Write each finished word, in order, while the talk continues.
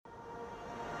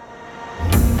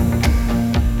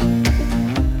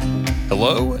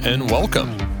Hello and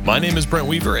welcome. My name is Brent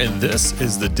Weaver, and this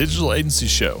is the Digital Agency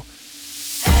Show,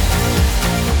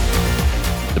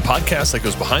 the podcast that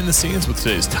goes behind the scenes with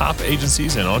today's top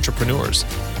agencies and entrepreneurs.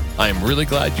 I am really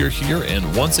glad you're here,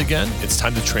 and once again, it's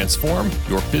time to transform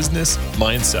your business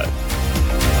mindset.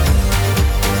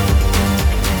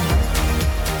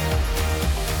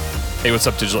 Hey, what's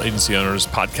up, digital agency owners,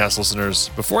 podcast listeners?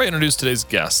 Before I introduce today's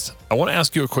guest, I want to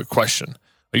ask you a quick question.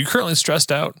 Are you currently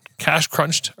stressed out, cash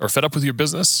crunched, or fed up with your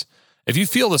business? If you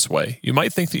feel this way, you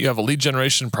might think that you have a lead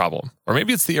generation problem, or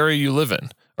maybe it's the area you live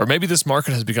in, or maybe this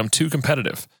market has become too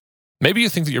competitive. Maybe you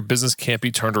think that your business can't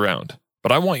be turned around,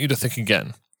 but I want you to think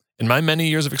again. In my many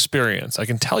years of experience, I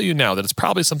can tell you now that it's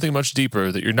probably something much deeper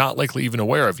that you're not likely even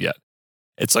aware of yet.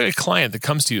 It's like a client that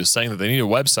comes to you saying that they need a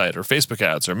website or Facebook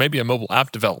ads or maybe a mobile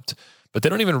app developed, but they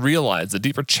don't even realize the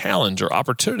deeper challenge or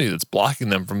opportunity that's blocking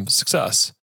them from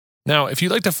success. Now, if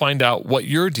you'd like to find out what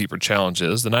your deeper challenge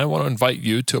is, then I want to invite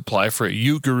you to apply for a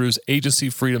UGuru's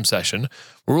Agency Freedom Session,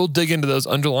 where we'll dig into those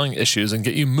underlying issues and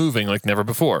get you moving like never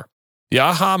before. The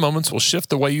aha moments will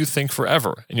shift the way you think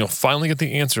forever, and you'll finally get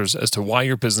the answers as to why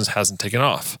your business hasn't taken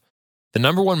off. The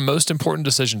number one most important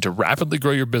decision to rapidly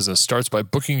grow your business starts by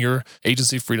booking your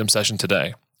Agency Freedom Session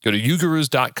today. Go to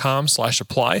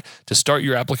ugurus.com/apply to start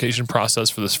your application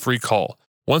process for this free call.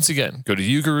 Once again, go to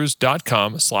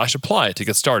ugurus.com/apply to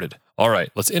get started. All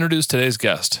right, let's introduce today's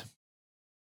guest.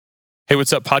 Hey,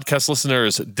 what's up, podcast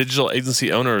listeners, digital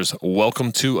agency owners?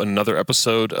 Welcome to another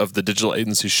episode of the Digital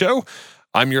Agency Show.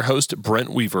 I'm your host, Brent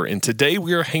Weaver, and today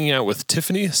we are hanging out with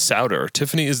Tiffany Sauder.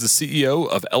 Tiffany is the CEO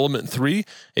of Element 3,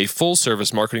 a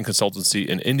full-service marketing consultancy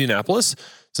in Indianapolis.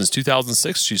 Since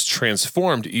 2006, she's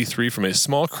transformed E3 from a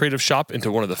small creative shop into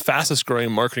one of the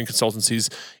fastest-growing marketing consultancies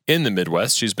in the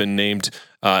Midwest. She's been named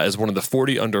as one of the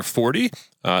 40 under 40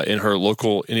 in her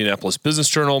local Indianapolis Business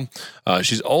Journal.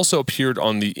 She's also appeared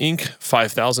on the Inc.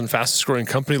 5,000 fastest-growing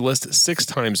company list 6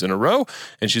 times in a row,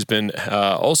 and she's been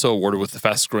also awarded with the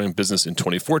fastest-growing business in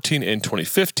 2014 and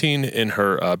 2015 in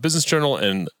her Business Journal,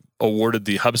 and awarded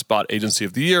the HubSpot Agency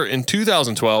of the Year in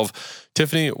 2012.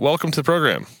 Tiffany, welcome to the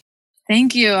program.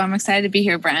 Thank you. I'm excited to be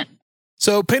here, Brent.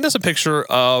 So paint us a picture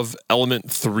of Element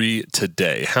 3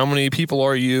 today. How many people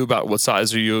are you? About what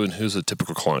size are you? And who's a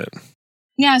typical client?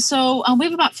 Yeah, so we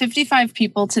have about 55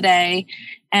 people today,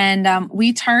 and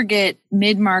we target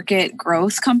mid-market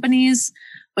growth companies,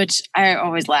 which I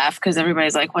always laugh because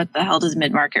everybody's like, what the hell does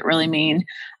mid-market really mean?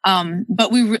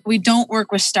 But we don't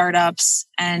work with startups,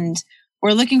 and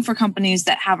we're looking for companies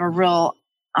that have a real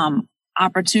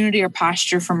opportunity or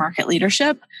posture for market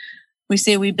leadership. We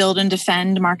say we build and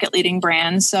defend market-leading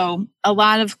brands. So a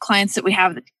lot of clients that we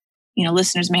have that,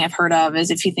 listeners may have heard of is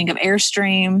if you think of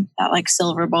Airstream, that like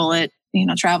silver bullet,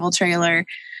 travel trailer,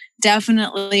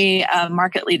 definitely a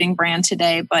market-leading brand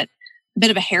today, but a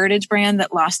bit of a heritage brand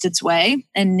that lost its way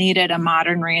and needed a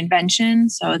modern reinvention.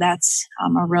 So that's a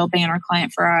real banner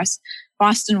client for us.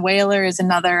 Boston Whaler is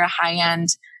another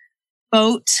high-end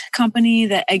boat company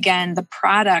that, again, the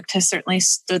product has certainly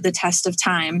stood the test of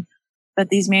time. But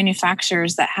these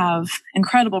manufacturers that have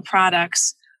incredible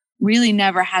products really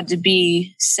never had to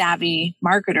be savvy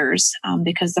marketers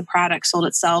because the product sold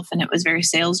itself and it was very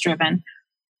sales driven.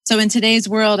 So in today's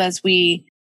world, as we,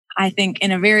 I think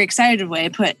in a very excited way,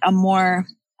 put a more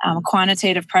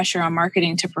quantitative pressure on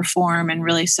marketing to perform and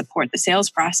really support the sales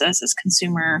process as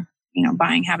consumer,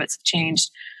 buying habits have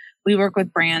changed, we work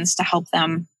with brands to help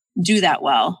them do that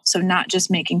well. So not just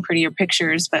making prettier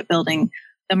pictures, but building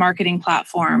the marketing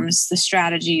platforms, the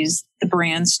strategies, the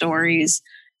brand stories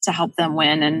to help them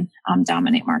win and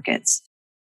dominate markets.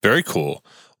 Very cool.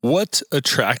 What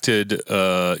attracted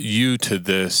you to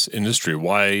this industry?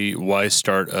 Why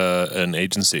start an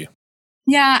agency?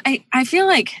 Yeah, I feel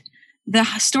like the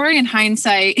story in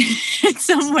hindsight in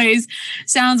some ways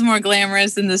sounds more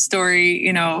glamorous than the story,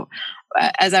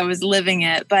 as I was living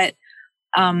it. But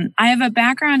I have a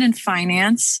background in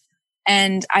finance.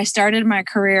 And I started my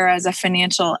career as a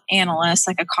financial analyst,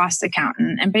 like a cost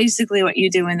accountant. And basically what you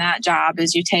do in that job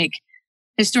is you take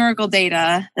historical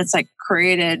data that's like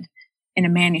created in a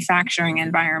manufacturing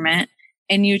environment,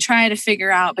 and you try to figure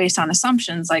out based on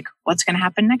assumptions, like what's going to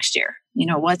happen next year?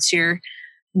 What's your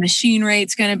machine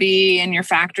rates going to be and your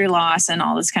factory loss and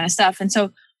all this kind of stuff. And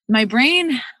so my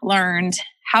brain learned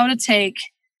how to take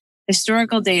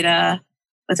historical data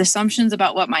with assumptions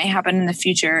about what might happen in the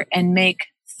future and make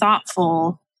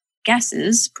thoughtful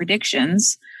guesses,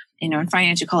 predictions, in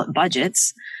finance, you call it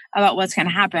budgets, about what's going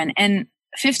to happen. And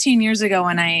 15 years ago,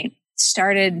 when I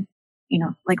started,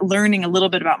 learning a little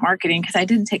bit about marketing, because I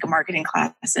didn't take a marketing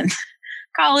class in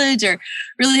college or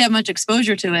really have much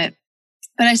exposure to it,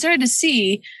 but I started to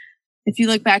see if you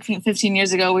look back 15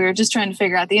 years ago, we were just trying to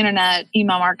figure out the internet,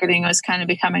 email marketing was kind of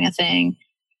becoming a thing.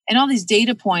 And all these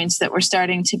data points that were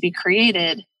starting to be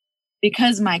created,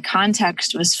 because my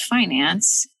context was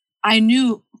finance, I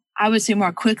knew, I would say,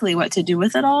 more quickly what to do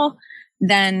with it all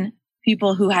than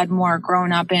people who had more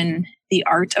grown up in the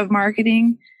art of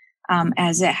marketing,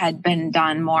 as it had been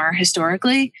done more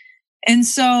historically. And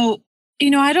so,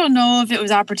 I don't know if it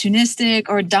was opportunistic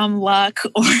or dumb luck,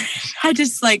 or I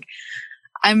just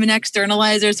I'm an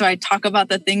externalizer. So I talk about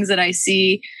the things that I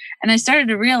see. And I started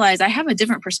to realize I have a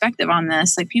different perspective on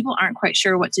this. People aren't quite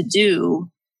sure what to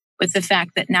do with the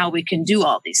fact that now we can do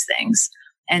all these things.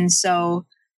 And so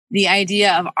the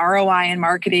idea of ROI in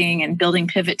marketing and building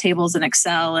pivot tables in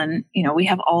Excel, and, we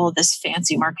have all of this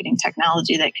fancy marketing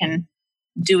technology that can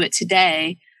do it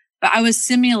today. But I was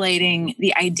simulating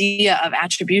the idea of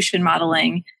attribution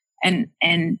modeling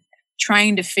and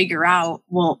trying to figure out,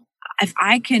 well, if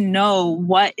I can know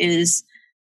what is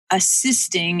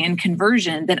assisting in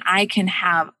conversion, then I can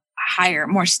have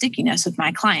more stickiness with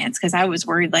my clients. Because I was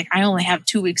worried, I only have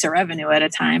 2 weeks of revenue at a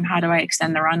time. How do I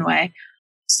extend the runway?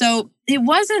 So it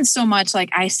wasn't so much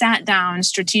I sat down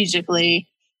strategically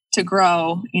to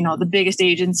grow, the biggest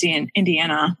agency in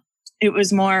Indiana. It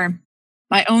was more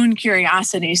my own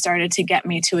curiosity started to get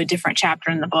me to a different chapter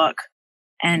in the book.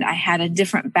 And I had a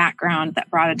different background that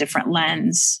brought a different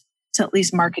lens to at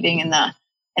least marketing in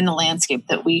the landscape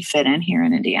that we fit in here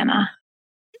in Indiana.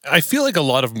 I feel like a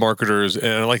lot of marketers,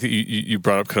 and I like that you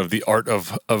brought up kind of the art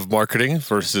of marketing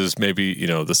versus maybe,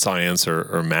 the science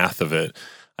or math of it.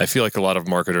 I feel like a lot of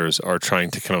marketers are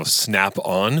trying to kind of snap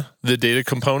on the data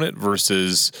component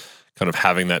versus kind of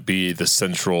having that be the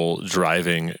central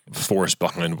driving force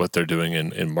behind what they're doing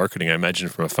in marketing. I imagine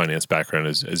from a finance background,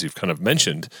 as you've kind of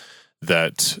mentioned,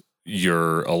 that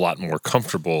you're a lot more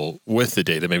comfortable with the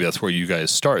data. Maybe that's where you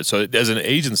guys start. So as an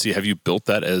agency, have you built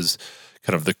that as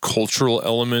kind of the cultural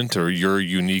element or your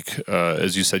unique,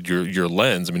 as you said, your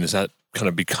lens? I mean, has that kind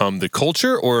of become the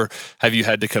culture, or have you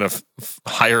had to kind of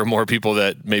hire more people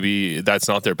that maybe that's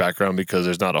not their background because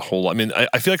there's not a whole lot? I mean,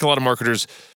 I feel like a lot of marketers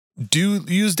do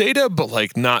use data, but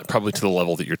not probably to the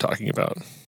level that you're talking about.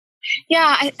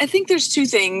 Yeah, I think there's two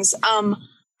things.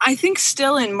 I think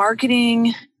still in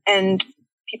marketing, and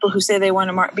people who say they want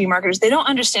to be marketers, they don't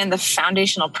understand the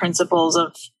foundational principles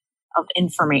of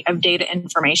data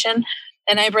information.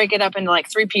 And I break it up into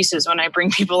 3 pieces when I bring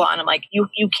people on. I'm like,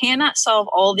 you cannot solve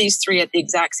all these 3 at the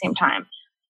exact same time.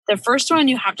 The first one,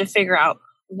 you have to figure out,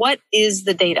 what is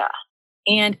the data?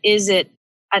 And is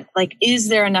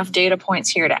there enough data points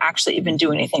here to actually even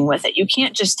do anything with it? You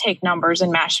can't just take numbers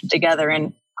and mash them together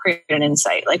and create an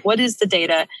insight. What is the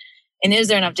data? And is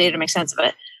there enough data to make sense of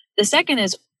it? The second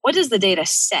is, what does the data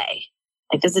say?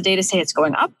 Does the data say it's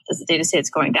going up? Does the data say it's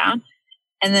going down?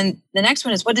 And then the next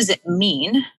one is, what does it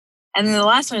mean? And then the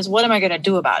last one is, what am I going to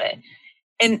do about it?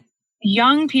 And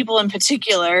young people in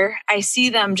particular, I see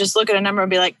them just look at a number and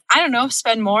be like, I don't know,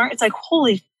 spend more. It's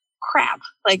holy crap.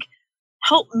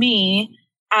 Help me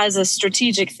as a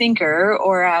strategic thinker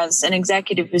or as an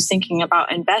executive who's thinking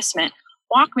about investment.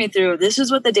 Walk me through, this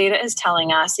is what the data is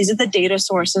telling us. These are the data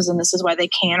sources, and this is why they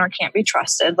can or can't be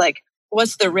trusted.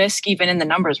 What's the risk even in the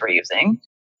numbers we're using?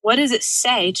 What does it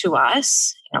say to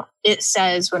us? It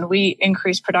says when we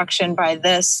increase production by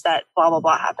this, that blah, blah,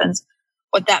 blah happens.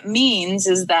 What that means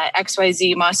is that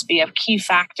XYZ must be a key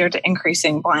factor to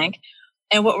increasing blank.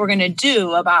 And what we're going to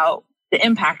do about the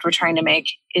impact we're trying to make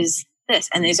is this.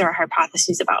 And these are our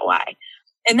hypotheses about why.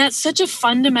 And that's such a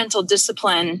fundamental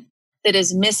discipline that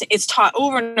is missing. It's taught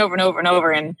over and over and over and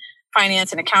over in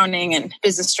finance and accounting and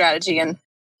business strategy. And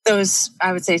those,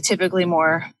 I would say, typically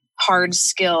more hard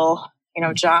skill,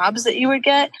 jobs that you would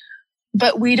get.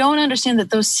 But we don't understand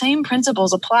that those same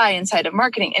principles apply inside of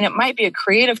marketing. And it might be a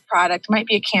creative product, it might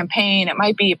be a campaign, it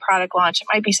might be a product launch, it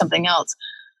might be something else.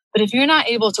 But if you're not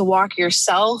able to walk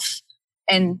yourself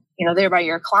and, thereby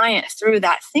your client through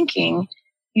that thinking,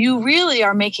 you really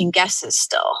are making guesses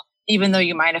still, even though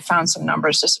you might have found some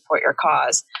numbers to support your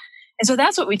cause. And so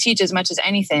that's what we teach as much as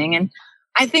anything. And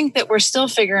I think that we're still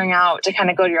figuring out, to kind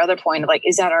of go to your other point of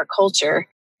is that our culture?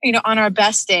 On our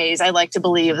best days, I like to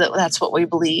believe that that's what we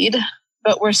bleed.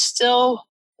 But we're still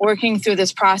working through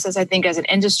this process, I think, as an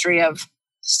industry of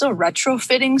still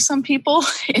retrofitting some people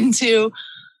into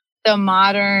the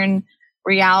modern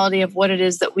reality of what it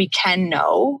is that we can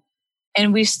know.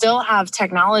 And we still have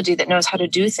technology that knows how to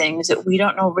do things that we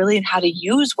don't know really how to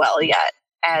use well yet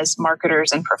as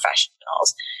marketers and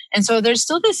professionals. And so there's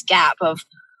still this gap of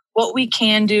what we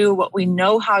can do, what we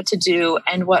know how to do,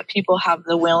 and what people have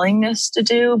the willingness to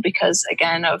do because,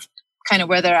 again, of kind of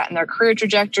where they're at in their career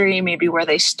trajectory, maybe where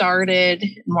they started,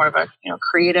 more of a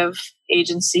creative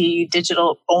agency,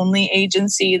 digital only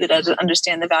agency that doesn't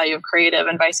understand the value of creative,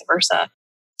 and vice versa.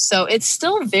 So it's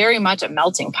still very much a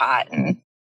melting pot. And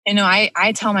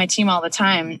I tell my team all the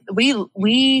time,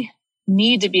 we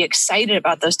need to be excited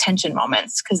about those tension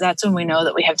moments, because that's when we know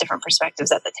that we have different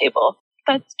perspectives at the table.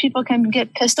 But people can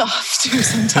get pissed off too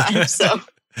sometimes. So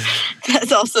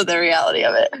that's also the reality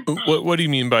of it. What do you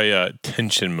mean by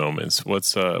tension moments?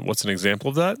 What's an example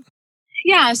of that?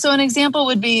 Yeah. So an example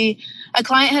would be a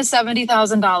client has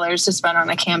 $70,000 to spend on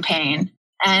a campaign,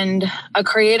 and a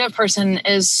creative person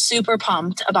is super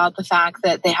pumped about the fact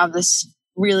that they have this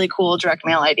really cool direct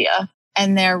mail idea,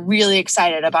 and they're really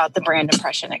excited about the brand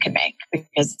impression it can make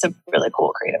because it's a really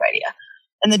cool creative idea.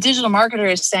 And the digital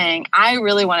marketer is saying, I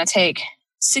really want to take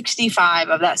 65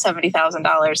 of that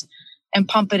 $70,000 and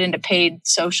pump it into paid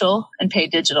social and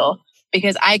paid digital,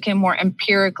 because I can more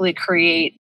empirically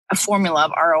create a formula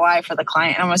of ROI for the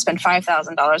client. And I'm going to spend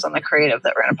 $5,000 on the creative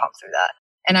that we're going to pump through that.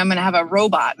 And I'm going to have a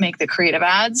robot make the creative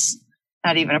ads,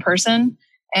 not even a person.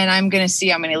 And I'm going to see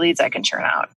how many leads I can churn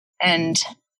out. And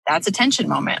that's a tension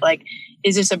moment. Like,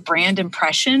 is this a brand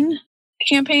impression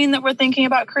campaign that we're thinking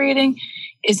about creating?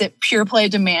 Is it pure play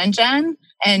demand gen?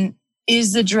 And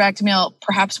is the direct mail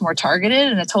perhaps more targeted,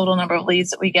 and the total number of leads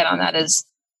that we get on that is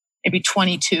maybe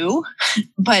 22,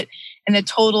 but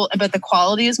the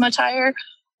quality is much higher?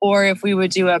 Or if we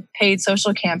would do a paid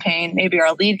social campaign, maybe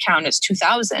our lead count is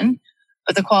 2,000,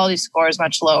 but the quality score is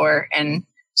much lower. And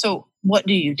so what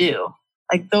do you do?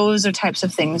 Like, those are types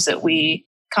of things that we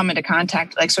come into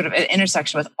contact, like sort of at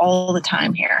intersection with all the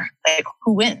time here. Like,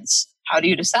 who wins? How do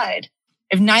you decide?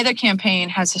 If neither campaign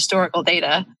has historical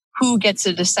data, who gets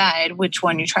to decide which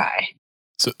one you try?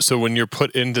 So when you're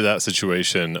put into that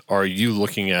situation, are you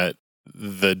looking at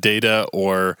the data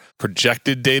or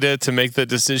projected data to make that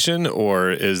decision? Or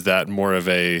is that more of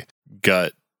a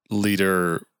gut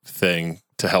leader thing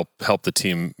to help the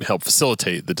team, help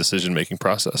facilitate the decision-making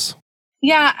process?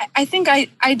 Yeah, I think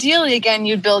ideally, again,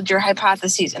 you'd build your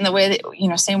hypotheses in the way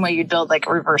that, same way you'd build like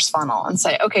a reverse funnel and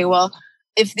say, okay, well,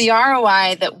 if the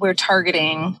ROI that we're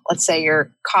targeting, let's say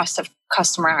your cost of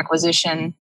customer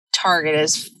acquisition target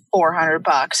is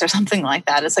 $400 or something like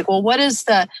that, it's like, well, what does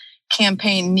the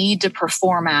campaign need to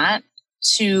perform at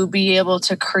to be able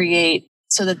to create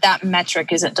so that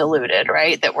metric isn't diluted,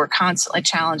 right? That we're constantly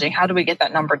challenging. How do we get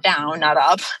that number down, not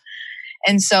up?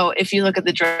 And so if you look at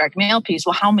the direct mail piece,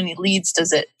 well, how many leads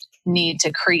does it need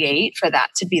to create for that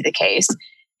to be the case?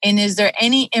 And is there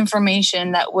any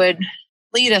information that would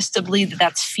lead us to believe that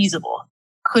that's feasible?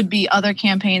 Could be other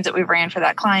campaigns that we've ran for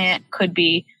that client, could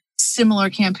be similar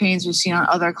campaigns we've seen on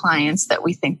other clients that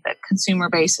we think that consumer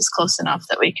base is close enough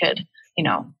that we could,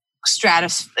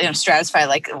 stratify,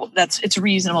 like it's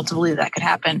reasonable to believe that could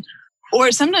happen.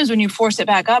 Or sometimes when you force it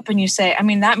back up and you say,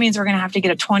 that means we're going to have to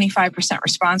get a 25%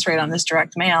 response rate on this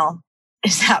direct mail.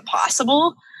 Is that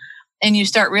possible? And you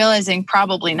start realizing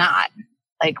probably not.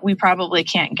 Like, we probably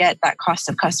can't get that cost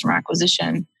of customer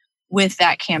acquisition with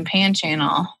that campaign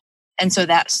channel. And so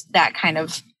that kind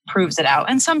of proves it out.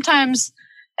 And sometimes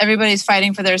everybody's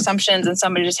fighting for their assumptions and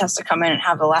somebody just has to come in and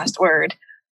have the last word.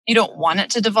 You don't want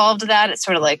it to devolve to that. It's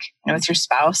sort of like, with your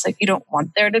spouse, like, you don't want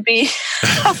there to be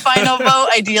a final vote.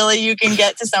 Ideally, you can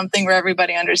get to something where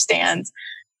everybody understands,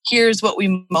 here's what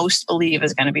we most believe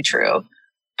is going to be true.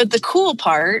 But the cool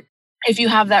part, if you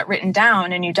have that written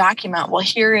down and you document, well,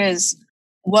 here is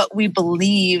what we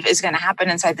believe is going to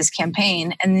happen inside this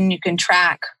campaign. And then you can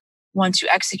track, once you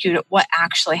execute it, what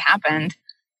actually happened.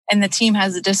 And the team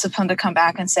has the discipline to come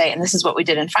back and say, and this is what we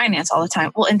did in finance all the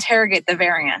time, we'll interrogate the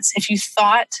variance. If you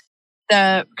thought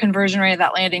the conversion rate of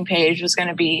that landing page was going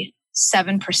to be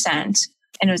 7% and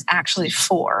it was actually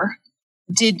 4%,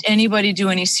 did anybody do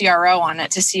any CRO on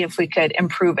it to see if we could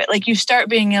improve it? Like, you start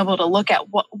being able to look at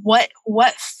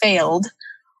what failed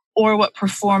or what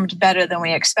performed better than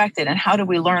we expected, and how do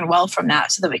we learn well from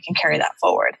that so that we can carry that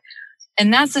forward.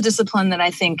 And that's the discipline that I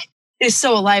think is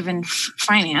so alive in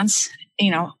finance.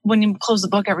 When you close the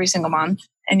book every single month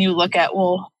and you look at,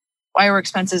 well, why were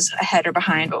expenses ahead or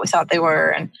behind what we thought they were?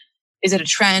 And is it a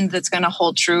trend that's going to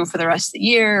hold true for the rest of the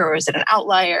year, or is it an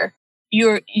outlier?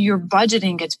 Your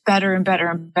budgeting gets better and better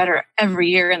and better every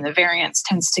year, and the variance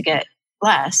tends to get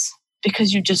less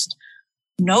because you just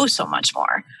know so much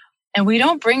more. And we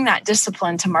don't bring that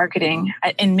discipline to marketing,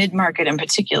 in mid-market in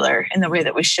particular, in the way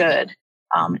that we should.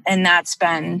 And it's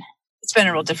been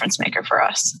a real difference maker for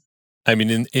us. In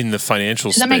the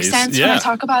financial space. Does that make sense when I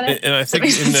talk about it? And I think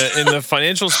in the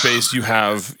financial space, you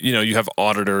have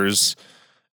auditors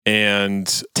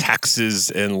and taxes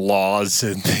and laws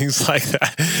and things like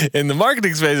that. In the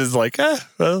marketing space, it's like,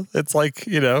 well, it's like,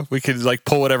 we could like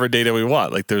pull whatever data we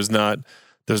want. Like there's not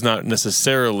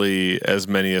necessarily as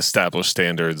many established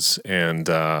standards. And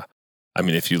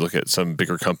if you look at some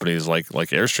bigger companies like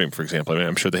Airstream, for example,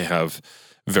 I'm sure they have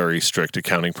very strict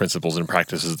accounting principles and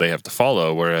practices they have to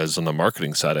follow. Whereas on the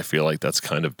marketing side, I feel like that's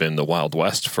kind of been the Wild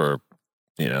West for,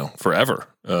 forever.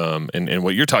 And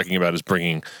what you're talking about is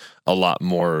bringing a lot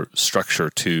more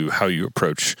structure to how you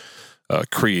approach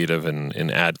creative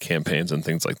and ad campaigns and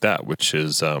things like that, which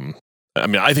is,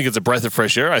 I think it's a breath of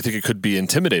fresh air. I think it could be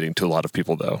intimidating to a lot of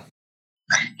people, though.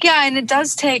 Yeah, and it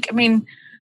does take,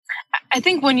 I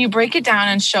think when you break it down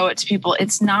and show it to people,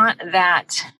 it's not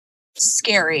that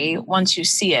scary once you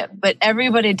see it, but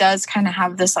everybody does kind of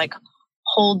have this like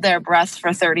hold their breath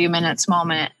for 30 minutes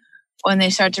moment when they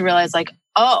start to realize like,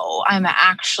 oh, I'm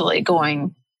actually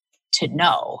going to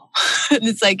know. And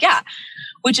it's like, yeah,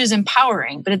 which is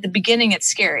empowering. But at the beginning, it's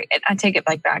scary. I take it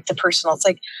like back to personal. It's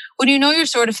like when you know you're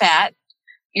sort of fat,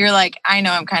 you're like, I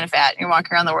know I'm kind of fat. And you're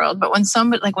walking around the world. But when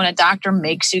when a doctor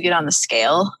makes you get on the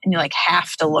scale and you like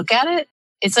have to look at it,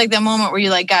 it's like the moment where you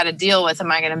like got to deal with,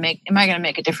 am I going to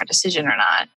make a different decision or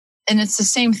not? And it's the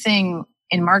same thing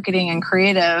in marketing and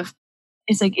creative.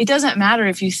 It's like, it doesn't matter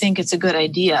if you think it's a good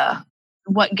idea.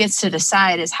 What gets to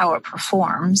decide is how it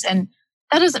performs. And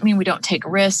that doesn't mean we don't take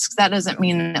risks. That doesn't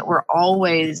mean that we're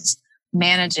always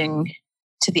managing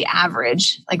to the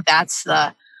average. Like that's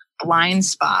the blind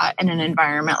spot in an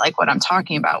environment like what I'm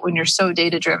talking about, when you're so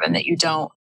data driven that you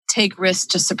don't take risks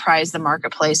to surprise the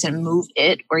marketplace and move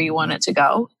it where you want it to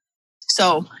go.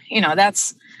 So,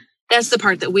 that's the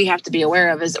part that we have to be aware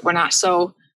of, is that we're not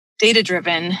so data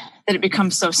driven that it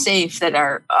becomes so safe that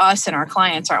us and our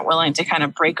clients aren't willing to kind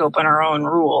of break open our own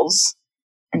rules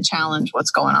and challenge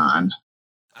what's going on.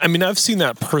 I've seen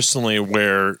that personally,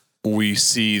 where we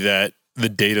see that the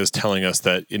data is telling us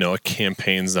that, a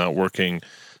campaign's not working,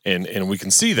 and we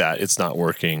can see that it's not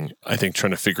working. I think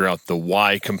trying to figure out the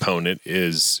why component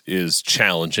is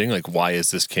challenging. Like, why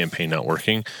is this campaign not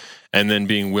working? And then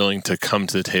being willing to come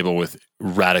to the table with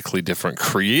radically different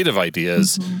creative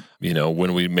ideas,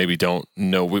 when we maybe don't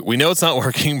know, we know it's not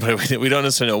working, but we don't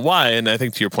necessarily know why. And I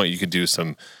think to your point, you could do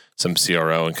some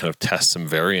CRO and kind of test some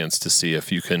variants to see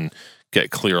if you can get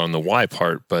clear on the why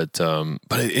part. But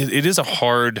it is a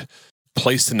hard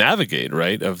place to navigate,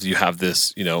 right? Of you have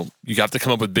this, you have to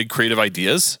come up with big creative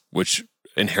ideas, which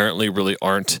inherently really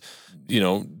aren't,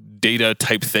 data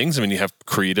type things. You have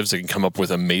creatives that can come up with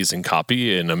amazing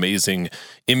copy and amazing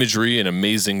imagery and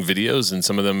amazing videos. And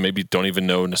some of them maybe don't even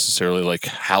know necessarily like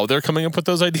how they're coming up with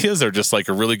those ideas. They're just like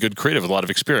a really good creative with a lot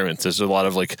of experiments. There's a lot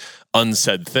of like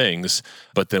unsaid things.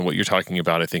 But then what you're talking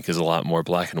about, I think, is a lot more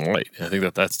black and white. And I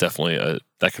think that's definitely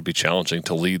that could be challenging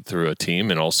to lead through a team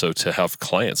and also to have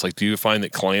clients. Like, do you find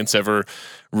that clients ever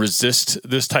resist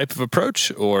this type of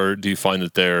approach, or do you find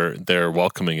that they're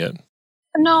welcoming it?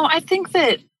 No, I think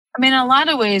that, in a lot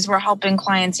of ways, we're helping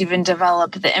clients even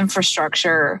develop the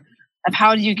infrastructure of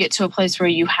how do you get to a place where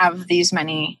you have this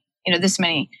many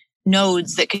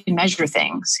nodes that can measure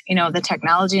things, the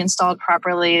technology installed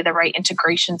properly, the right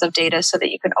integrations of data so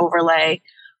that you can overlay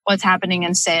what's happening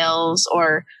in sales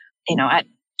or, at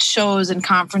shows and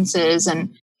conferences.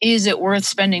 And is it worth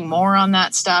spending more on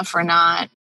that stuff or not?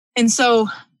 And so,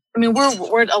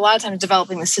 we're a lot of times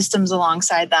developing the systems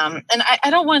alongside them. And I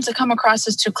don't want it to come across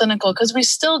as too clinical, because we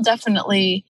still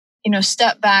definitely,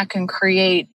 step back and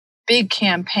create big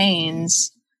campaigns.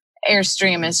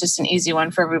 Airstream is just an easy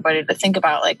one for everybody to think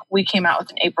about. Like, we came out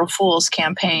with an April Fool's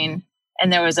campaign,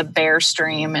 and there was a bear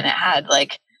stream, and it had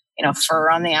fur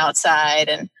on the outside.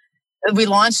 And we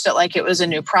launched it like it was a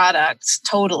new product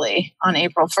totally on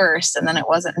April 1st. And then it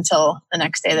wasn't until the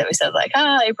next day that we said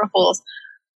April Fool's.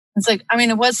 It's like,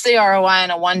 what's the ROI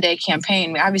on a one-day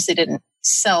campaign? We obviously didn't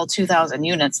sell 2,000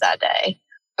 units that day,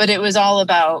 but it was all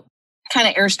about kind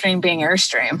of Airstream being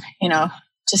Airstream,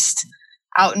 just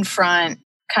out in front,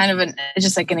 kind of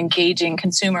just like an engaging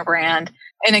consumer brand.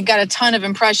 And it got a ton of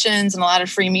impressions and a lot of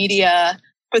free media,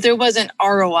 but there wasn't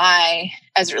ROI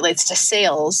as it relates to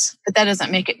sales, but that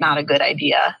doesn't make it not a good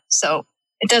idea. So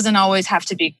it doesn't always have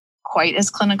to be quite as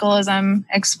clinical as I'm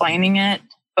explaining it,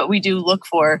 but we do look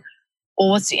for, well,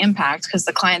 what's the impact? Because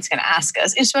the client's going to ask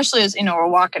us, especially as, we're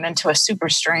walking into a super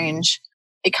strange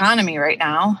economy right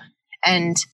now.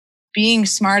 And being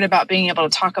smart about being able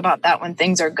to talk about that when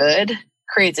things are good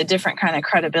creates a different kind of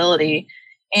credibility.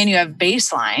 And you have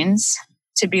baselines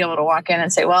to be able to walk in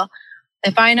and say, well,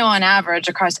 if I know on average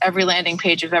across every landing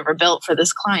page we've ever built for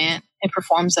this client, it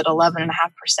performs at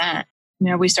 11.5%.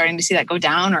 Are we starting to see that go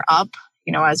down or up,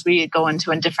 as we go into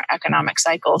a different economic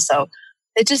cycle? So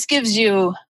it just gives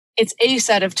you, it's a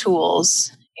set of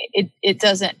tools. It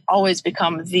doesn't always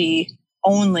become the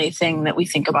only thing that we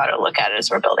think about or look at as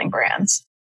we're building brands.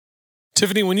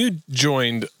 Tiffany, when you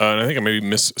joined, and I think I maybe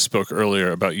misspoke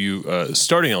earlier about you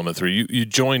starting Element 3, you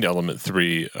joined Element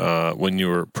 3 when you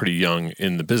were pretty young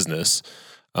in the business.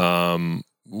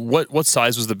 What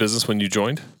size was the business when you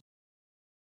joined?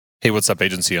 Hey, what's up,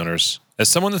 agency owners? As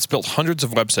someone that's built hundreds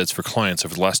of websites for clients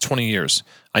over the last 20 years,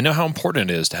 I know how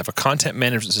important it is to have a content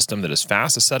management system that is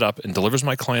fast to set up and delivers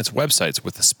my clients' websites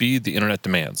with the speed the internet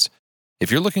demands.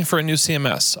 If you're looking for a new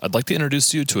CMS, I'd like to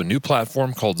introduce you to a new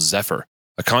platform called Zephyr,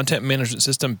 a content management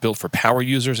system built for power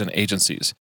users and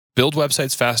agencies. Build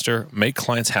websites faster, make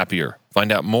clients happier.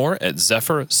 Find out more at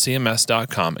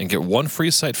zephyrcms.com and get one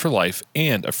free site for life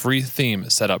and a free theme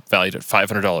setup valued at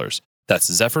 $500. That's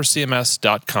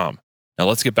zephyrcms.com. Now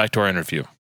let's get back to our interview.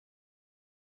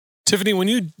 Tiffany, when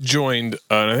you joined,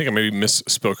 and I think I maybe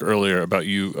misspoke earlier about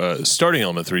you starting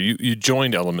Element 3, you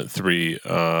joined Element 3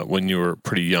 when you were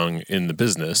pretty young in the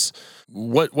business.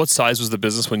 What size was the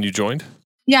business when you joined?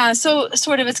 Yeah, so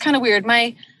sort of, it's kind of weird.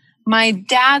 My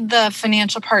dad, the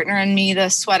financial partner, and me, the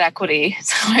sweat equity,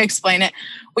 so I explain it.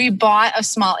 We bought a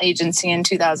small agency in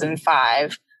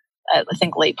 2005, I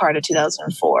think late part of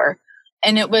 2004.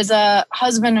 And it was a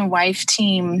husband and wife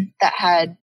team that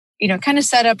had, kind of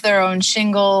set up their own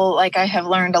shingle. Like I have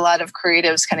learned a lot of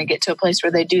creatives kind of get to a place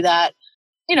where they do that.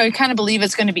 You kind of believe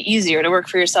it's going to be easier to work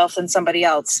for yourself than somebody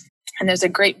else. And there's a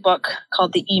great book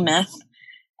called The E-Myth.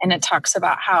 And it talks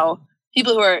about how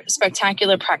people who are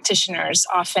spectacular practitioners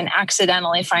often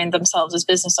accidentally find themselves as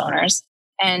business owners.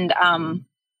 And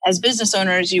as business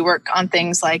owners, you work on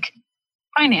things like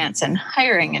finance and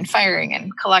hiring and firing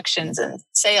and collections and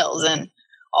sales and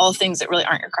all things that really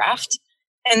aren't your craft.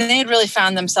 And they had really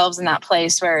found themselves in that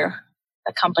place where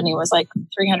the company was like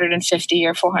 $350,000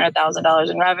 or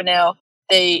 $400,000 in revenue.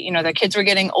 They, their kids were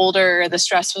getting older, the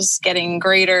stress was getting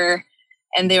greater,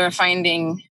 and they were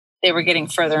finding they were getting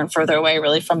further and further away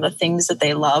really from the things that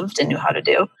they loved and knew how to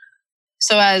do.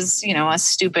 So as, a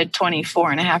stupid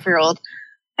 24-and-a-half-year-old,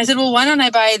 I said, well, why don't I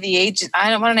buy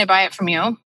it from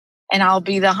you? And I'll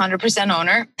be the 100%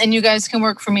 owner, and you guys can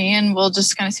work for me, and we'll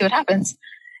just kind of see what happens.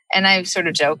 And I sort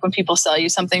of joke, when people sell you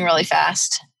something really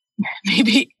fast,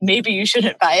 maybe you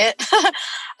shouldn't buy it.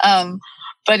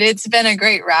 But it's been a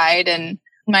great ride. And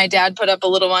my dad put up a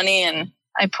little money, and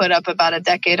I put up about a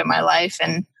decade of my life,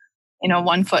 and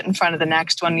 1 foot in front of the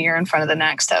next, 1 year in front of the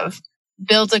next. I've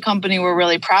built a company we're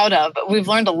really proud of, but we've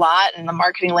learned a lot, and the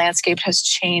marketing landscape has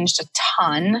changed a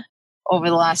ton over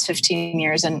the last 15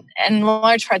 years. And in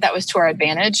large part, that was to our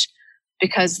advantage,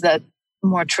 because the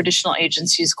more traditional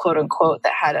agencies, quote unquote,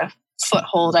 that had a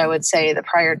foothold, I would say, the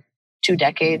prior 2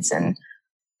 decades in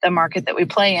the market that we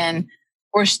play in,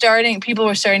 people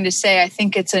were starting to say, I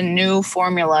think it's a new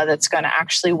formula that's going to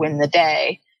actually win the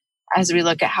day as we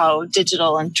look at how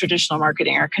digital and traditional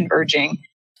marketing are converging.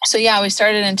 So yeah, we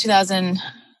started in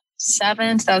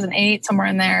 2007, 2008, somewhere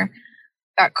in there.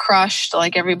 Got crushed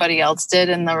like everybody else did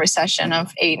in the recession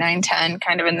of 8, 9, 10,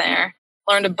 kind of in there.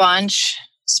 Learned a bunch,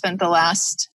 spent the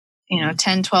last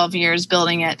 10, 12 years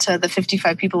building it to the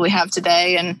 55 people we have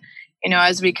today. And,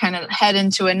 as we kind of head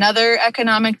into another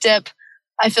economic dip,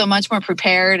 I feel much more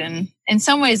prepared and in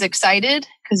some ways excited,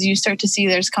 because you start to see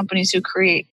there's companies who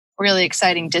create really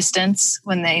exciting distance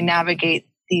when they navigate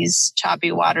these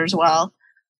choppy waters well.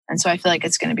 And so I feel like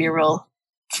it's going to be a real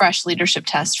fresh leadership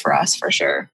test for us, for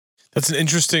sure. That's an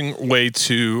interesting way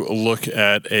to look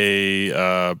at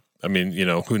who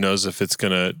knows if it's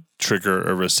going to trigger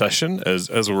a recession as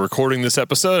we're recording this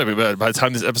episode. By the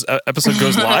time this episode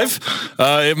goes live,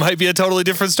 it might be a totally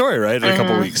different story, right? In a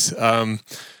couple of weeks.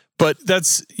 But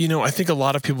that's, I think a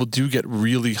lot of people do get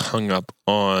really hung up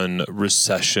on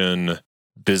recession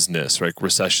business, right?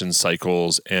 Recession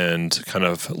cycles, and kind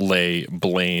of lay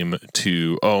blame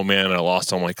to, oh man, I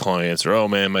lost all my clients, or oh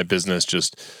man, my business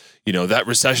just, that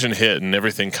recession hit and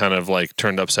everything kind of like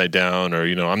turned upside down, or,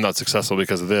 I'm not successful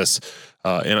because of this.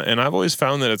 And I've always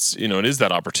found that it's, it is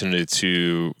that opportunity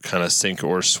to kind of sink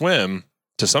or swim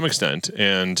to some extent,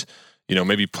 and,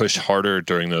 maybe push harder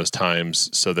during those times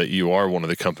so that you are one of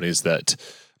the companies that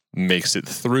makes it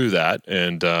through that.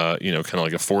 And, kind of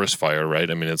like a forest fire, right?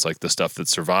 I mean, it's like the stuff that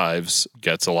survives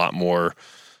gets a lot more,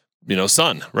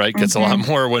 sun, right? Gets a lot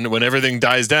more when everything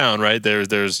dies down, right?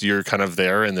 There's you're kind of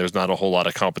there, and there's not a whole lot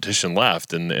of competition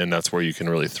left. And that's where you can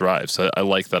really thrive. So I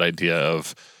like that idea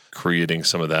of creating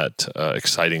some of that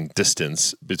exciting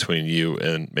distance between you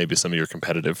and maybe some of your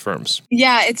competitive firms.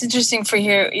 Yeah, it's interesting for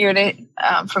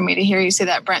me to hear you say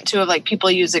that, Brent, too, of like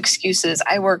people use excuses.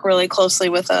 I work really closely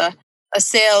with a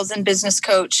sales and business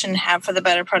coach, and have for the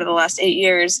better part of the last 8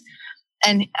 years.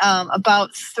 And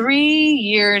about 3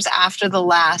 years after the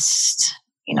last,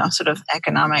 sort of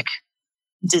economic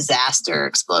disaster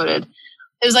exploded,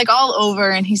 it was like all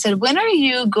over. And he said, when are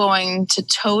you going to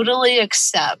totally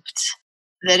accept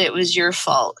that it was your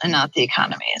fault and not the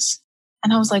economy's?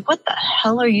 And I was like, what the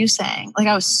hell are you saying? Like,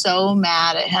 I was so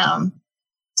mad at him.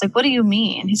 It's like, what do you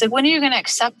mean? He's like, when are you going to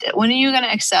accept it? When are you going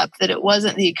to accept that it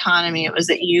wasn't the economy? It was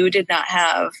that you did not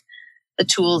have the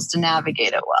tools to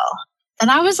navigate it well.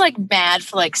 And I was like mad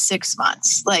for like 6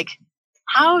 months. Like,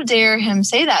 how dare him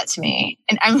say that to me?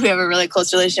 And I mean, we have a really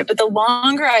close relationship, but the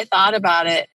longer I thought about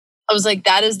it, I was like,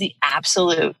 that is the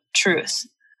absolute truth.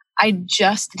 I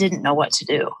just didn't know what to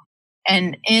do.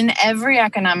 And in every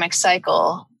economic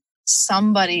cycle,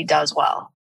 somebody does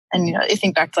well. And, you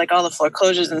think back to like all the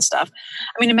foreclosures and stuff.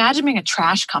 I mean, imagine being a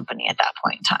trash company at that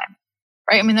point in time,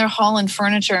 right? I mean, they're hauling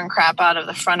furniture and crap out of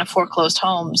the front of foreclosed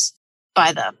homes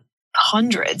by the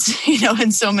hundreds,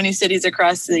 in so many cities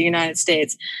across the United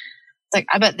States. It's like,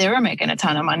 I bet they were making a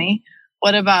ton of money.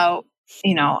 What about,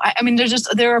 I mean,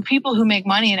 there are people who make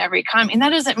money in every economy. And that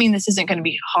doesn't mean this isn't going to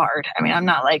be hard. I mean, I'm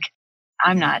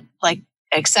not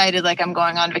excited like I'm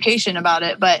going on vacation about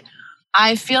it, but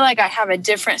I feel like I have a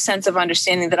different sense of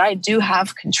understanding that I do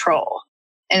have control.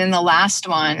 And in the last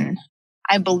one,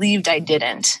 I believed I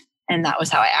didn't. And that was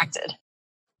how I acted.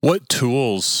 What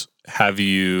tools have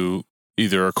you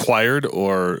either acquired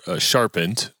or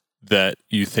sharpened that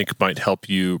you think might help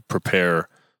you prepare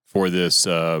for this,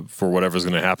 for whatever's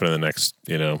going to happen in the next,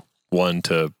 1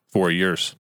 to 4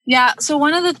 years? Yeah. So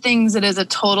one of the things that is a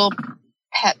total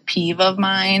pet peeve of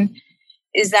mine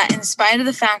is that in spite of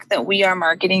the fact that we are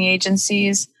marketing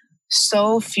agencies,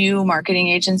 so few marketing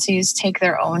agencies take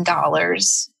their own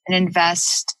dollars and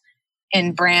invest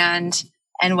in brand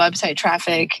and website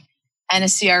traffic and a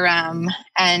CRM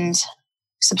and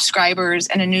subscribers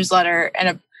and a newsletter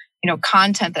and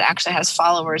content that actually has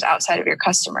followers outside of your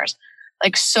customers.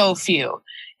 Like, so few.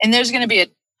 And there's going to be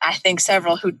I think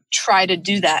several who try to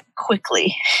do that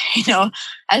quickly,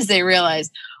 as they realize,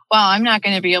 well, I'm not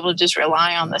going to be able to just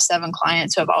rely on the 7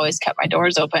 clients who have always kept my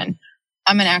doors open.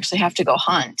 I'm going to actually have to go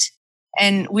hunt.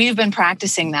 And we've been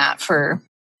practicing that for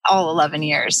all 11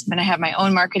 years. I mean, I have my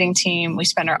own marketing team. We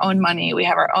spend our own money. We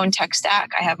have our own tech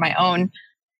stack. I have my own,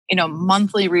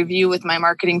 monthly review with my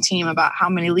marketing team about how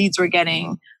many leads we're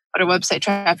getting, what our website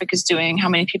traffic is doing, how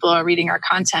many people are reading our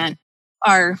content,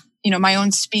 our, my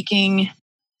own speaking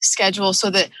schedule, so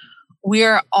that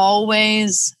we're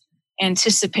always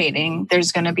anticipating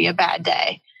there's going to be a bad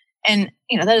day. And,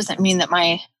 that doesn't mean that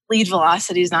my lead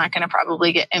velocity is not going to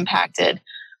probably get impacted,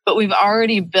 but we've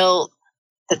already built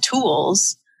the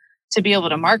tools to be able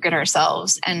to market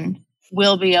ourselves, and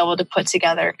we'll be able to put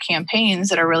together campaigns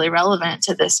that are really relevant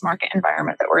to this market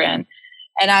environment that we're in.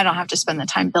 And I don't have to spend the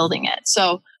time building it.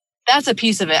 So that's a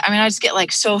piece of it. I mean, I just get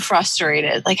like so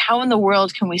frustrated. Like, how in the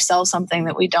world can we sell something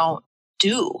that we don't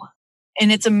do?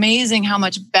 And it's amazing how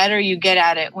much better you get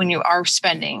at it when you are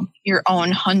spending your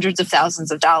own hundreds of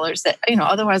thousands of dollars that,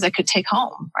 otherwise I could take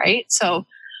home, right? So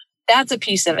that's a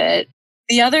piece of it.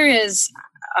 The other is,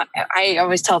 I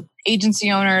always tell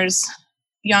agency owners,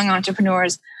 young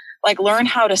entrepreneurs, like, learn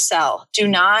how to sell. Do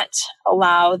not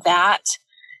allow that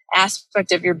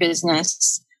aspect of your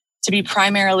business to be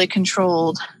primarily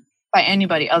controlled by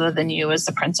anybody other than you as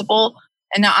the principal.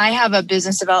 And now I have a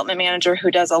business development manager who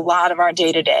does a lot of our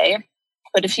day-to-day.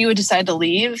 But if he would decide to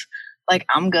leave, like,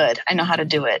 I'm good. I know how to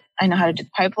do it. I know how to do the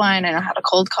pipeline. I know how to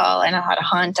cold call. I know how to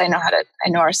hunt. I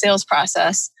know our sales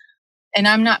process. And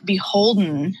I'm not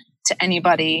beholden to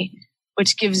anybody,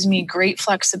 which gives me great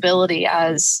flexibility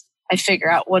as I figure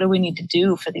out what do we need to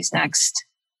do for these next,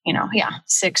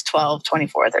 6, 12,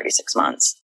 24, 36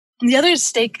 months. And the other is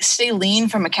stay lean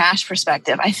from a cash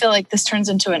perspective. I feel like this turns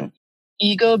into an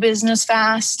ego business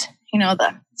fast.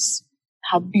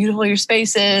 How beautiful your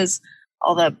space is,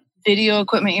 all the video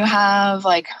equipment you have,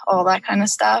 like all that kind of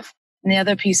stuff. And the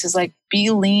other piece is like,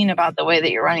 be lean about the way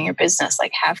that you're running your business,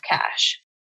 like have cash.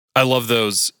 I love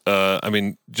those.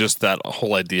 Just that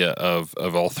whole idea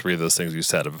of all three of those things you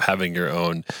said, of having your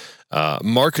own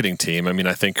marketing team. I mean,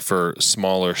 I think for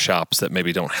smaller shops that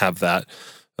maybe don't have that,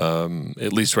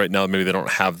 at least right now, maybe they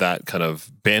don't have that kind of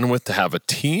bandwidth to have a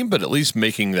team, but at least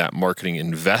making that marketing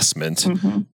investment,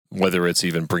 whether it's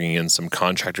even bringing in some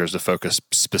contractors to focus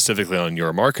specifically on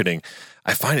your marketing.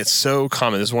 I find it so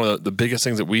common. This is one of the biggest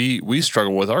things that we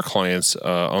struggle with our clients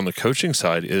on the coaching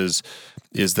side is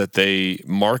that they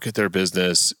market their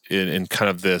business in kind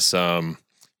of this,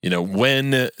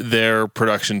 when their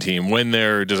production team, when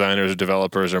their designers or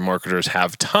developers or marketers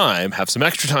have some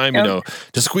extra time,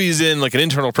 to squeeze in like an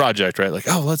internal project, right? Like,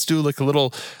 oh, let's do like a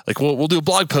little, like we'll do a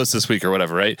blog post this week or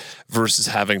whatever, right? Versus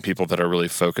having people that are really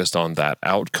focused on that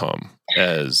outcome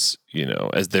as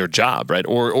their job, right?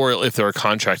 Or if they're a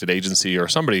contracted agency or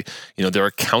somebody, they're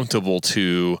accountable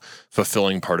to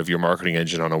fulfilling part of your marketing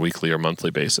engine on a weekly or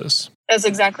monthly basis. That's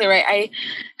exactly right. I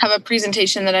have a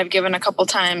presentation that I've given a couple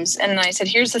times, and I said,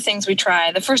 here's the things we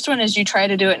try. The first one is you try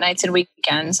to do it nights and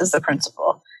weekends as the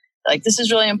principle. Like, this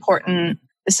is really important.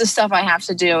 This is stuff I have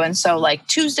to do. And so like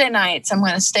Tuesday nights, I'm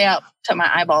going to stay up till my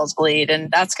eyeballs bleed,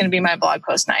 and that's going to be my blog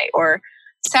post night. Or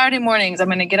Saturday mornings, I'm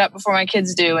going to get up before my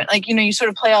kids do. And like, you sort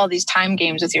of play all these time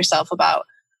games with yourself about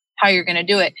how you're going to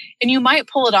do it. And you might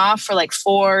pull it off for like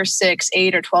 4, 6,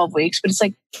 8, or 12 weeks, but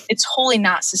it's wholly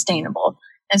not sustainable.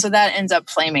 And so that ends up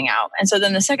flaming out. And so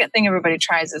then the second thing everybody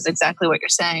tries is exactly what you're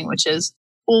saying, which is,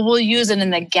 well, we'll use it in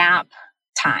the gap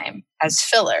time as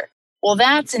filler. Well,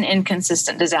 that's an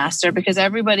inconsistent disaster because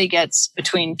everybody gets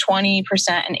between 20%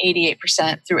 and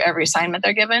 88% through every assignment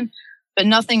they're given, but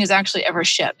nothing is actually ever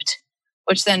shipped,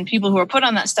 which then people who are put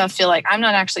on that stuff feel like, I'm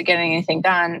not actually getting anything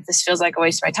done. This feels like a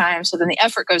waste of my time. So then the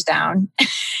effort goes down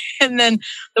and then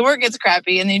the work gets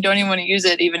crappy and then you don't even want to use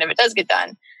it, even if it does get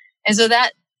done. And so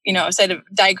that, sort of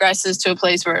digresses to a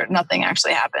place where nothing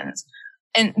actually happens.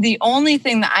 And the only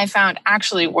thing that I found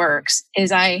actually works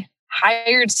is I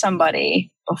hired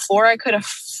somebody before I could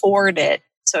afford it,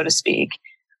 so to speak.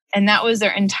 And that was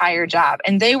their entire job.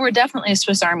 And they were definitely a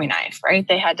Swiss Army knife, right?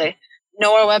 They had to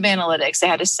know our web analytics. They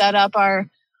had to set up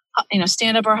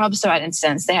stand up our HubSpot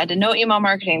instance. They had to know email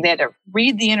marketing. They had to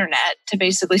read the internet to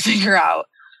basically figure out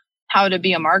how to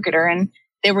be a marketer. And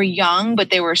they were young, but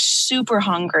they were super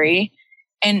hungry.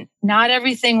 And not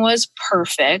everything was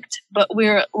perfect, but we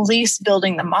were at least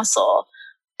building the muscle.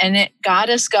 And it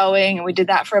got us going. And we did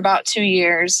that for about 2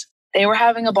 years. They were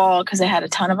having a ball because they had a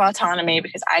ton of autonomy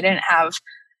because I didn't have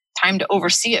time to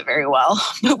oversee it very well,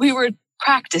 but we were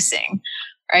practicing,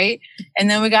 right? And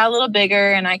then we got a little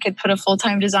bigger and I could put a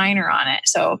full-time designer on it.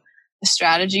 So the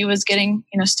strategy was getting,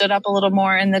 stood up a little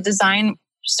more and the design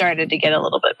started to get a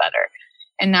little bit better.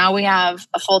 And now we have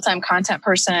a full-time content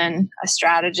person, a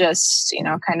strategist,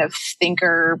 kind of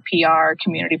thinker, PR,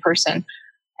 community person,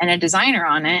 and a designer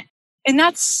on it. And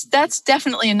that's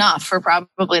definitely enough for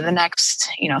probably the next,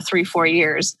 3-4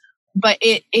 years. But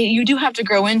you do have to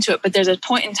grow into it. But there's a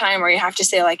point in time where you have to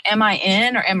say, like, am I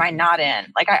in or am I not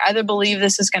in? Like, I either believe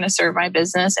this is going to serve my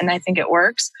business and I think it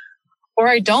works, or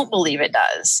I don't believe it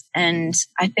does. And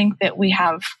I think that we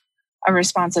have a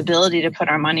responsibility to put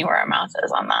our money where our mouth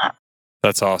is on that.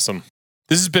 That's awesome.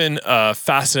 This has been a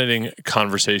fascinating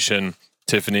conversation,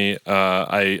 Tiffany.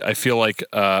 I feel like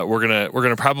we're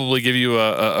gonna probably give you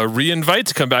a re-invite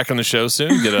to come back on the show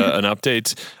soon, get an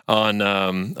update on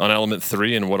Element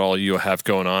 3 and what all you have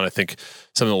going on. I think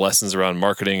some of the lessons around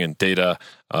marketing and data,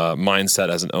 mindset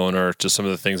as an owner, just some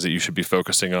of the things that you should be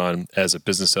focusing on as a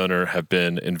business owner have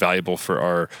been invaluable for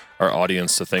our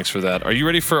audience. So thanks for that. Are you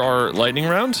ready for our lightning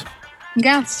round?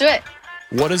 Yeah, let's do it.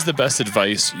 What is the best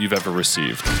advice you've ever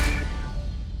received?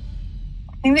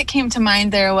 The thing that came to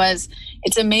mind there was,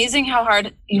 it's amazing how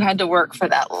hard you had to work for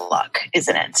that luck,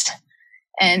 isn't it?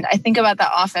 And I think about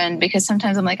that often because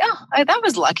sometimes I'm like, oh, that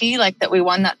was lucky, like that we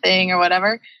won that thing or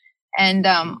whatever. And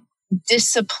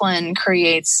disciplined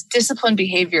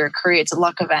behavior creates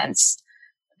luck events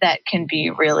that can be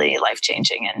really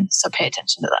life-changing. And so pay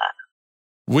attention to that.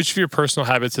 Which of your personal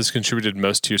habits has contributed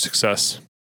most to your success?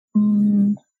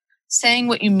 Saying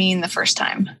what you mean the first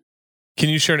time. Can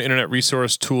you share an internet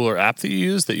resource, tool, or app that you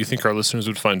use that you think our listeners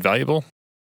would find valuable?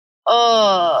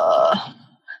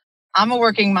 I'm a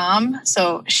working mom,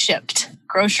 so Shipped.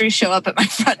 Groceries show up at my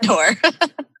front door.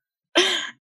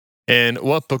 And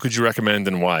what book would you recommend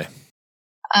and why?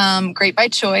 Great by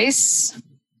Choice,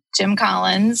 Jim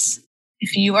Collins.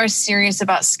 If you are serious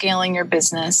about scaling your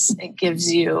business, it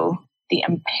gives you the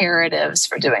imperatives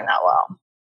for doing that well.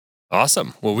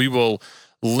 Awesome. Well, we will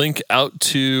link out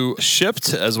to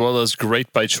Shipped as well as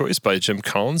Great by Choice by Jim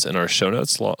Collins in our show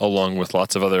notes, along with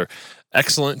lots of other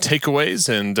excellent takeaways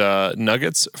and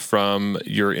nuggets from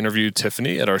your interview,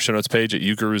 Tiffany, at our show notes page at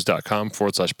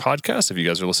ugurus.com/podcast. If you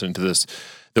guys are listening to this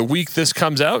the week this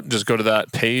comes out, just go to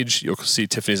that page. You'll see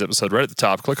Tiffany's episode right at the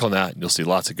top. Click on that, and you'll see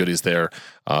lots of goodies there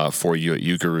for you at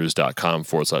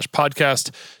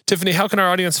ugurus.com/podcast. Tiffany, how can our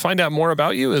audience find out more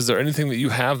about you? Is there anything that you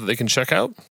have that they can check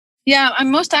out? Yeah, I'm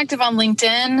most active on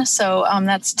LinkedIn. So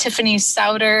that's Tiffany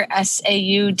Sauder,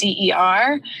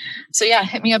 Sauder. So yeah,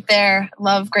 hit me up there.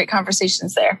 Love great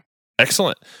conversations there.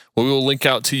 Excellent. Well, we will link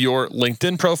out to your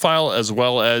LinkedIn profile as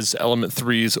well as Element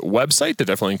 3's website. To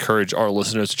definitely encourage our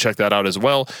listeners to check that out as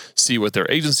well. See what their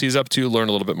agency is up to, learn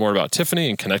a little bit more about Tiffany,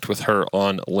 and connect with her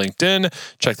on LinkedIn.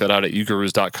 Check that out at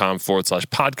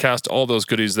ugurus.com/podcast. All those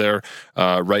goodies there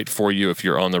right for you if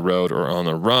you're on the road or on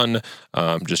the run.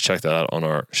 Just check that out on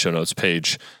our show notes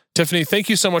page. Tiffany, thank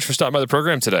you so much for stopping by the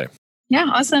program today. Yeah,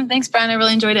 awesome. Thanks, Brian. I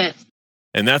really enjoyed it.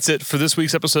 And that's it for this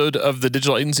week's episode of the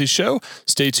Digital Agency Show.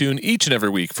 Stay tuned each and every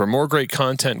week for more great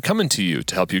content coming to you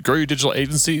to help you grow your digital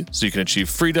agency so you can achieve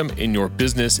freedom in your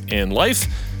business and life.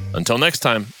 Until next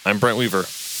time, I'm Brent Weaver.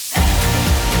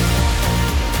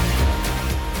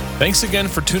 Thanks again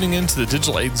for tuning in to the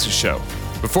Digital Agency Show.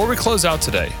 Before we close out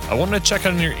today, I wanted to check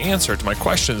on your answer to my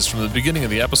questions from the beginning of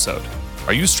the episode.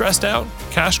 Are you stressed out,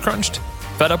 cash crunched,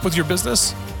 fed up with your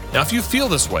business? Now, if you feel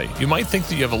this way, you might think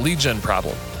that you have a lead gen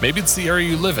problem. Maybe it's the area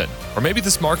you live in, or maybe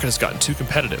this market has gotten too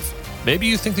competitive. Maybe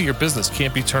you think that your business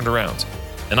can't be turned around.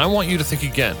 And I want you to think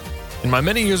again. In my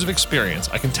many years of experience,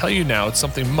 I can tell you now it's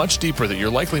something much deeper that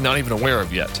you're likely not even aware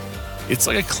of yet. It's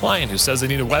like a client who says they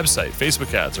need a website,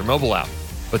 Facebook ads, or mobile app,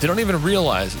 but they don't even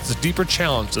realize it's a deeper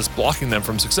challenge that's blocking them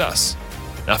from success.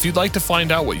 Now, if you'd like to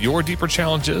find out what your deeper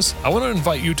challenge is, I want to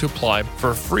invite you to apply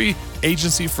for a free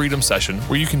agency freedom session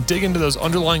where you can dig into those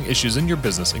underlying issues in your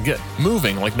business and get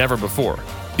moving like never before.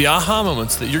 The aha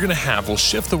moments that you're going to have will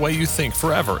shift the way you think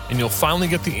forever, and you'll finally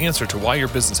get the answer to why your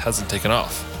business hasn't taken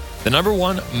off. The number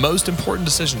one most important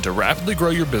decision to rapidly grow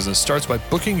your business starts by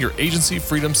booking your agency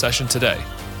freedom session today.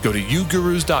 Go to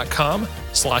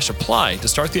ugurus.com/apply to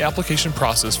start the application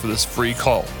process for this free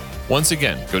call. Once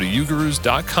again, go to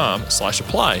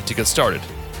ugurus.com/apply to get started.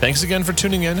 Thanks again for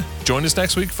tuning in. Join us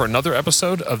next week for another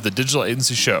episode of the Digital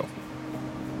Agency Show.